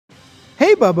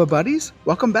Hey Bubba buddies,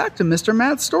 welcome back to Mr.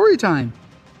 Matt's Storytime.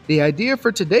 The idea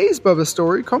for today's Bubba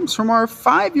story comes from our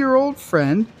 5-year-old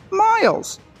friend,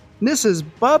 Miles. This is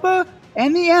Bubba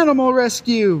and the Animal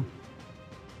Rescue.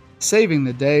 Saving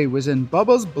the day was in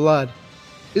Bubba's blood.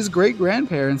 His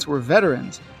great-grandparents were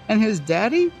veterans, and his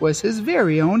daddy was his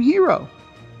very own hero.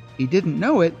 He didn't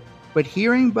know it, but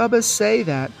hearing Bubba say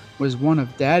that was one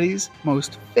of Daddy's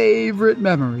most favorite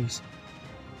memories.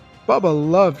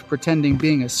 Bubba loved pretending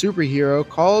being a superhero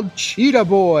called Cheetah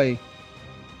Boy.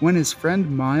 When his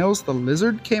friend Miles the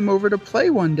Lizard came over to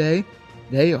play one day,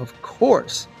 they of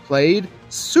course played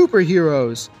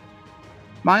superheroes.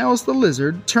 Miles the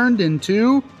Lizard turned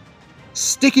into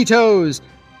Sticky Toes,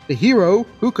 the hero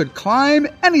who could climb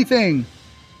anything.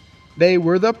 They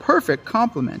were the perfect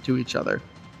complement to each other.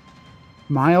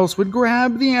 Miles would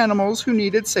grab the animals who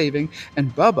needed saving,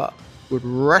 and Bubba would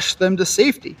rush them to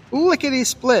safety,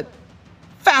 lickety-split,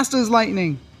 fast as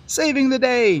lightning, saving the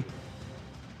day.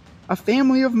 A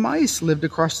family of mice lived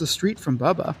across the street from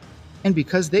Bubba, and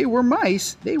because they were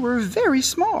mice, they were very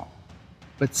small.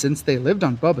 But since they lived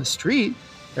on Bubba's street,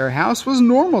 their house was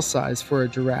normal size for a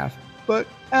giraffe, but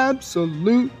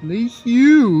absolutely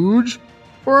huge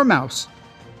for a mouse.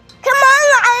 Come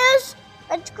on, Miles!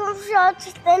 Let's go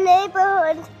search the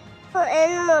neighborhood for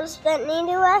animals that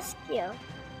need a rescue.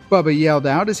 Bubba yelled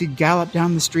out as he galloped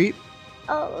down the street.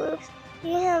 Oh,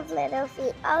 you have little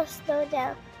feet. I'll slow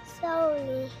down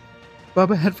slowly.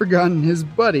 Bubba had forgotten his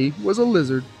buddy was a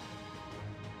lizard.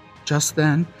 Just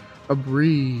then, a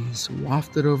breeze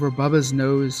wafted over Bubba's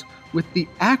nose with the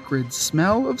acrid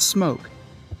smell of smoke.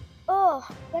 Oh,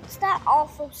 what's that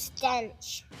awful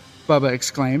stench? Bubba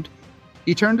exclaimed.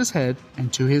 He turned his head,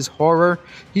 and to his horror,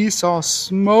 he saw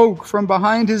smoke from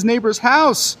behind his neighbor's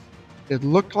house. It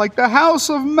looked like the house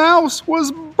of Mouse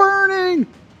was burning.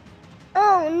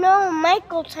 Oh no,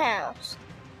 Michael's house.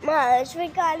 Miles, we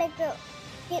gotta go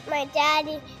get my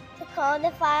daddy to call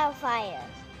the firefighters.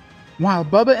 While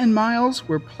Bubba and Miles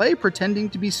were pretending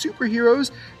to be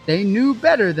superheroes, they knew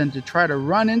better than to try to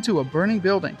run into a burning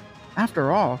building.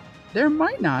 After all, there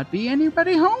might not be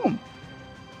anybody home.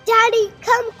 Daddy,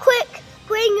 come quick!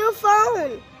 Bring your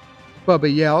phone!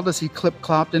 Bubba yelled as he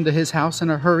clip-clopped into his house in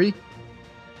a hurry.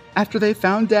 After they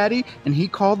found Daddy and he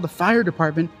called the fire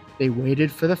department, they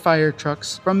waited for the fire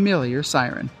truck's familiar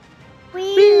siren.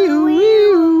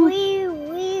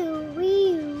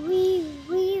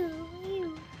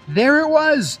 There it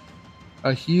was!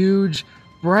 A huge,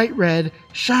 bright red,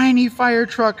 shiny fire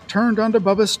truck turned onto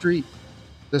Bubba's street.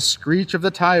 The screech of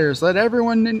the tires let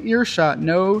everyone in earshot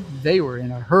know they were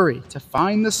in a hurry to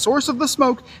find the source of the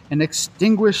smoke and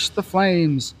extinguish the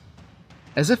flames.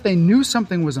 As if they knew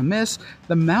something was amiss,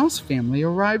 the Mouse family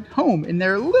arrived home in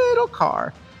their little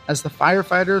car as the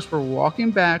firefighters were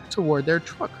walking back toward their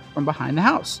truck from behind the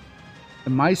house. The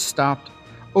mice stopped,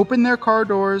 opened their car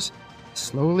doors,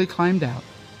 slowly climbed out,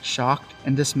 shocked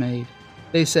and dismayed.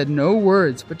 They said no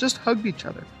words but just hugged each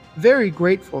other, very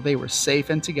grateful they were safe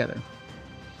and together.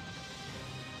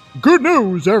 "Good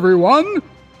news, everyone!"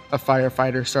 a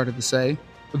firefighter started to say.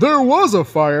 "There was a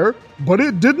fire, but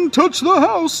it didn't touch the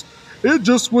house. It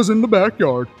just was in the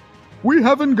backyard. We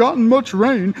haven't gotten much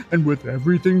rain, and with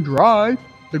everything dry,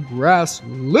 the grass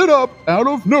lit up out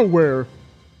of nowhere.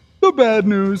 The bad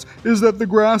news is that the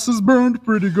grass is burned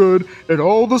pretty good, and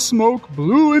all the smoke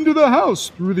blew into the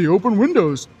house through the open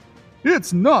windows.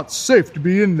 It's not safe to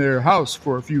be in their house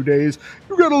for a few days.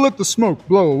 You gotta let the smoke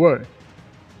blow away."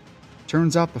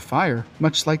 Turns out the fire,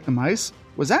 much like the mice,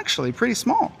 was actually pretty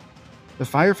small. The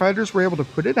firefighters were able to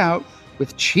put it out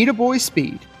with Cheetah Boy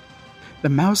speed. The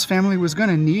Mouse family was going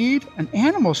to need an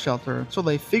animal shelter, so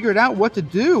they figured out what to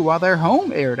do while their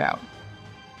home aired out.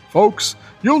 "Folks,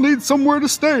 you'll need somewhere to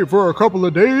stay for a couple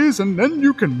of days, and then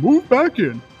you can move back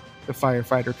in," the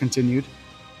firefighter continued.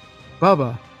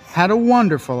 Bubba had a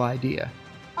wonderful idea.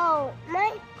 Oh,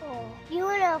 Michael, you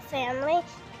and our family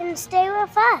can stay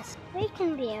with us. We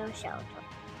can be our shelter.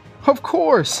 "Of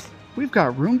course! We've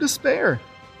got room to spare,"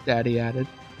 Daddy added.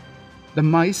 The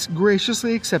mice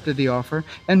graciously accepted the offer,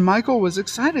 and Michael was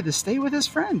excited to stay with his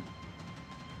friend.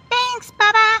 "Thanks,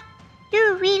 Bubba.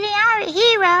 You really are a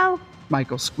hero,"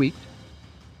 Michael squeaked.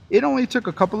 It only took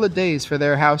a couple of days for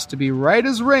their house to be right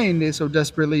as rain they so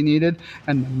desperately needed,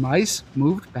 and the mice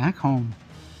moved back home.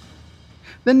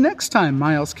 The next time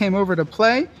Miles came over to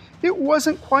play, it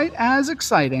wasn't quite as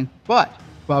exciting, but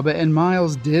Bubba and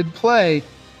Miles did play.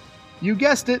 You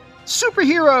guessed it,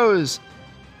 superheroes!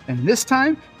 And this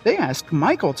time, they asked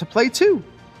Michael to play too,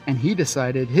 and he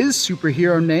decided his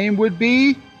superhero name would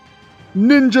be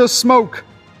Ninja Smoke.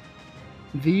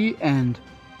 The end.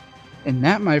 And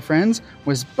that, my friends,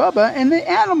 was Bubba and the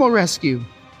Animal Rescue.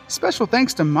 Special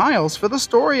thanks to Miles for the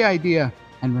story idea.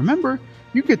 And remember,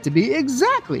 you get to be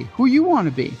exactly who you want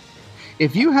to be.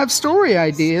 If you have story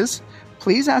ideas,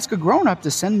 please ask a grown-up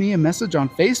to send me a message on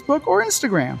Facebook or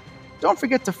Instagram. Don't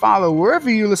forget to follow wherever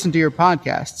you listen to your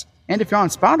podcasts. And if you're on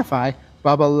Spotify,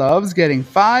 Bubba loves getting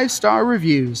 5-star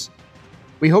reviews.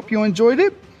 We hope you enjoyed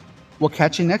it. We'll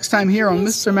catch you next time here on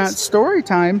Mr. Matt's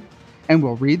Storytime, and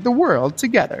we'll read the world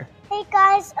together. Hey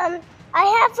guys, I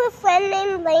have a friend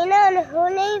named Lena, and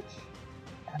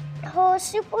her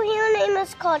superhero name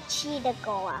is called Cheetah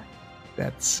Girl.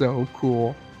 That's so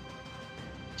cool.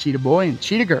 Cheetah boy and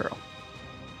cheetah girl.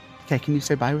 Okay, can you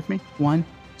say bye with me? 1,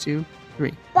 2,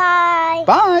 3. Bye.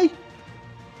 Bye.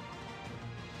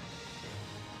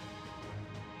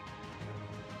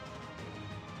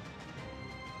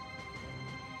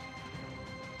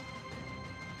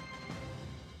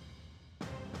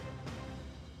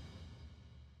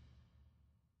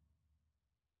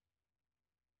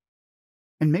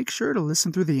 And make sure to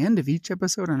listen through the end of each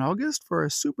episode in August for a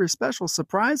super special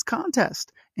surprise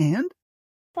contest. And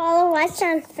Follow us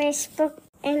on Facebook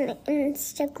and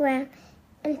Instagram,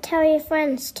 and tell your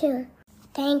friends too.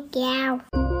 Thank you.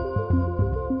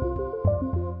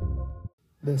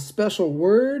 the special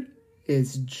word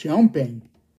is jumping.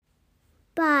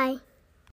 Bye.